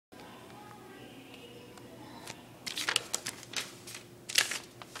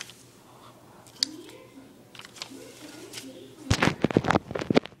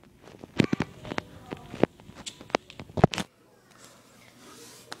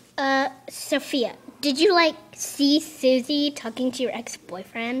Sophia, did you see Suzy talking to your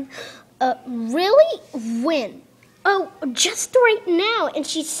ex-boyfriend? Really? When? Oh, just right now, and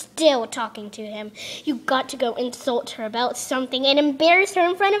she's still talking to him. You got to go insult her about something and embarrass her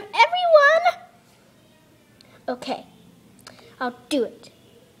in front of everyone. Okay, I'll do it.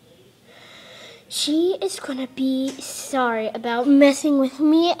 She is gonna be sorry about messing with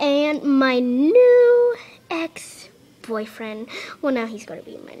me and my new ex-boyfriend. Well, now he's gonna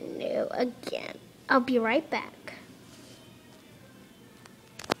be my new again. I'll be right back.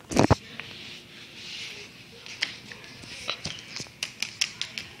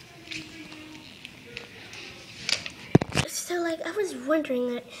 So, I was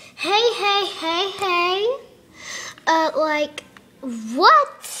wondering that, hey,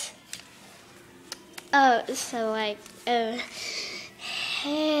 what?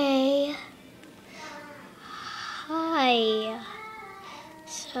 Hey, hi.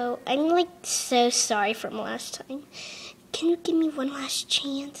 So, I'm, so sorry from last time. Can you give me one last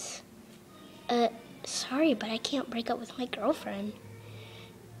chance? Sorry, but I can't break up with my girlfriend.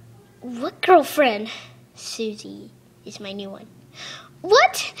 What girlfriend? Suzy is my new one.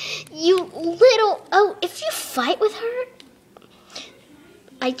 What? You little... Oh, if you fight with her,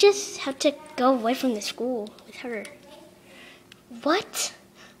 I just have to go away from the school with her. What?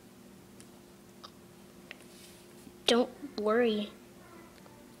 Don't worry.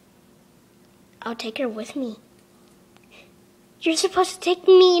 I'll take her with me. You're supposed to take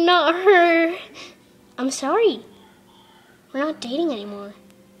me, not her. I'm sorry. We're not dating anymore.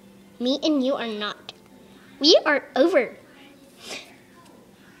 Me and you are not. We are over.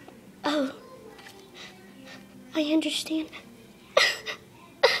 Oh, I understand.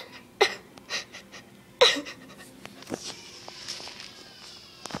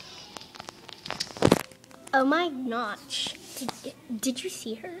 Oh my gosh, did you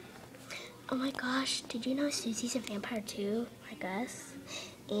see her? Oh my gosh, did you know Suzy's a vampire too, I guess?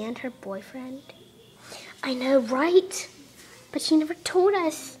 And her boyfriend? I know, right? But she never told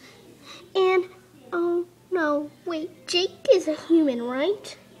us. And, oh no, wait, Jake is a human,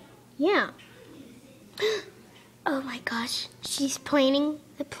 right? Yeah. Oh my gosh, she's planning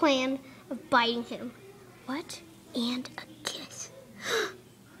the plan of biting him. What? And a kiss.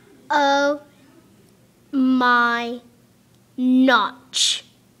 Oh my notch.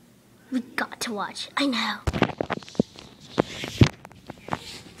 We got to watch. I know.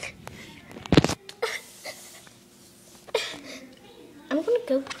 I'm gonna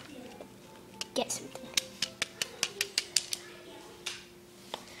go get something.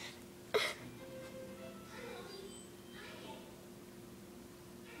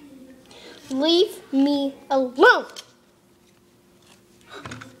 Leave me alone.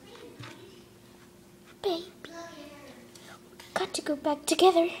 Baby, got to go back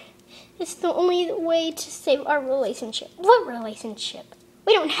together. It's the only way to save our relationship. What relationship?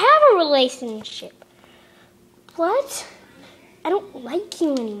 We don't have a relationship. What? I don't like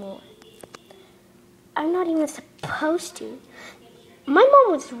you anymore. I'm not even supposed to. My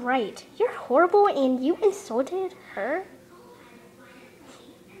mom was right. You're horrible and you insulted her.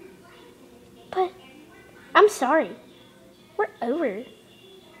 But I'm sorry. We're over.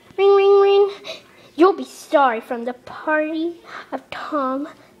 Ring, ring, ring. You'll be sorry from the party of Tom.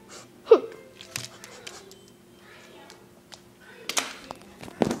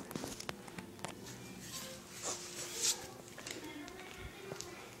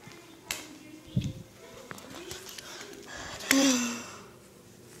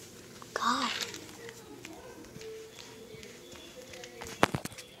 God.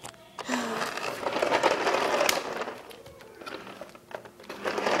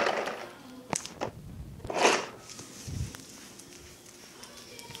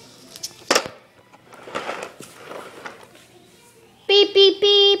 Beep, beep,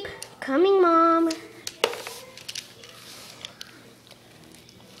 beep. Coming, Mom.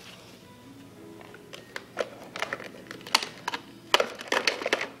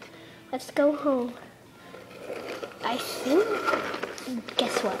 Let's go home. I think,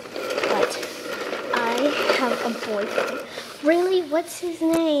 guess what? I have a boyfriend. Really? What's his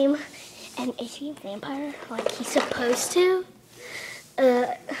name? And is he a vampire like he's supposed to?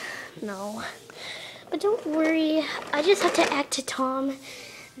 No. But don't worry, I just have to act to Tom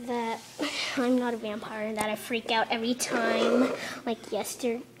that I'm not a vampire and that I freak out every time,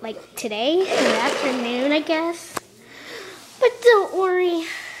 today in the afternoon, I guess. But don't worry,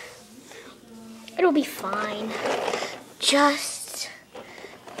 it'll be fine. Just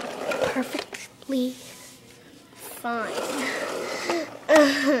perfectly fine.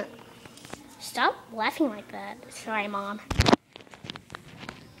 Stop laughing like that. Sorry, Mom.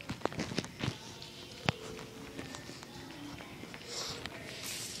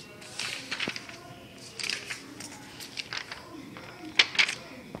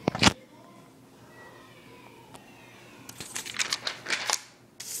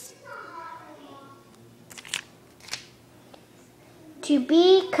 To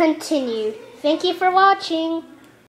be continued. Thank you for watching.